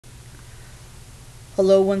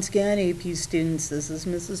Hello once again, AP students. This is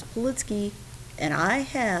Mrs. Politsky, and I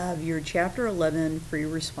have your Chapter 11 free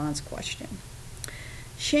response question.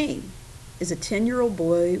 Shane is a 10-year-old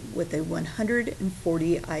boy with a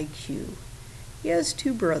 140 IQ. He has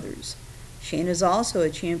two brothers. Shane is also a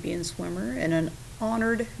champion swimmer and an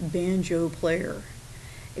honored banjo player.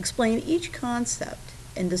 Explain each concept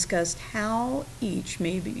and discuss how each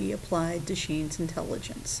may be applied to Shane's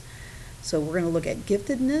intelligence. So we're going to look at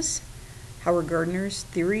giftedness, Howard Gardner's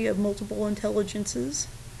theory of multiple intelligences,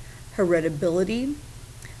 heritability,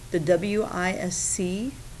 the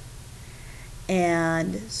WISC,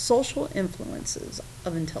 and social influences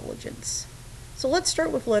of intelligence. So let's start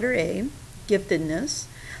with letter A, giftedness.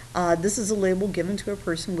 This is a label given to a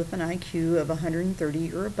person with an IQ of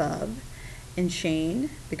 130 or above. And Shane,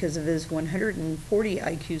 because of his 140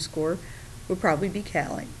 IQ score, would probably be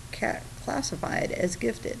classified as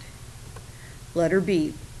gifted. Letter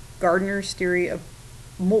B, Gardner's theory of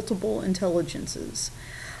multiple intelligences.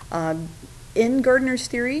 In Gardner's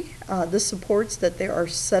theory, this supports that there are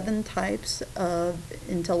 7 types of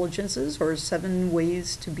intelligences, or 7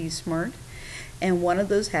 ways to be smart, and one of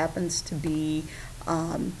those happens to be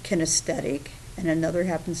kinesthetic, and another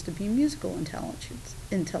happens to be musical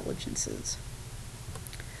intelligences.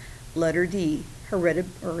 Letter D,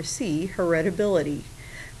 heritability.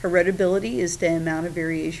 Heritability is the amount of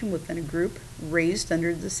variation within a group raised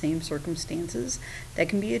under the same circumstances that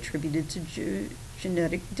can be attributed to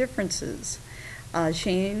genetic differences.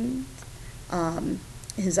 Shane,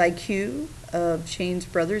 his IQ of Shane's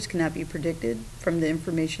brothers cannot be predicted from the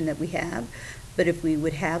information that we have, but if we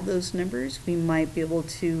would have those numbers, we might be able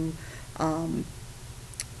to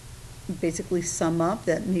basically sum up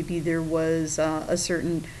that maybe there was a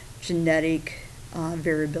certain genetic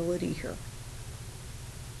variability here.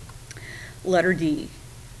 Letter D,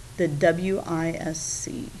 the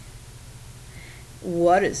WISC.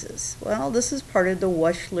 What is this? Well, this is part of the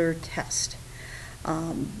Wechsler test.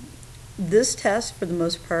 This test, for the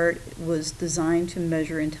most part, was designed to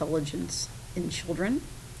measure intelligence in children,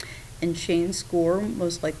 and Shane's score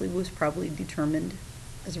most likely was probably determined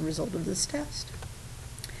as a result of this test.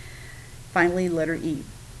 Finally, letter E,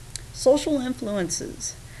 social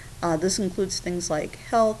influences. This includes things like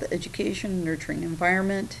health, education, nurturing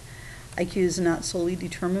environment. IQ is not solely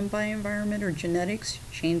determined by environment or genetics.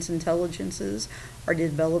 Shane's intelligences are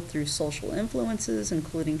developed through social influences,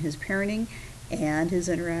 including his parenting and his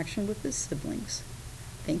interaction with his siblings.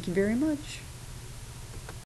 Thank you very much.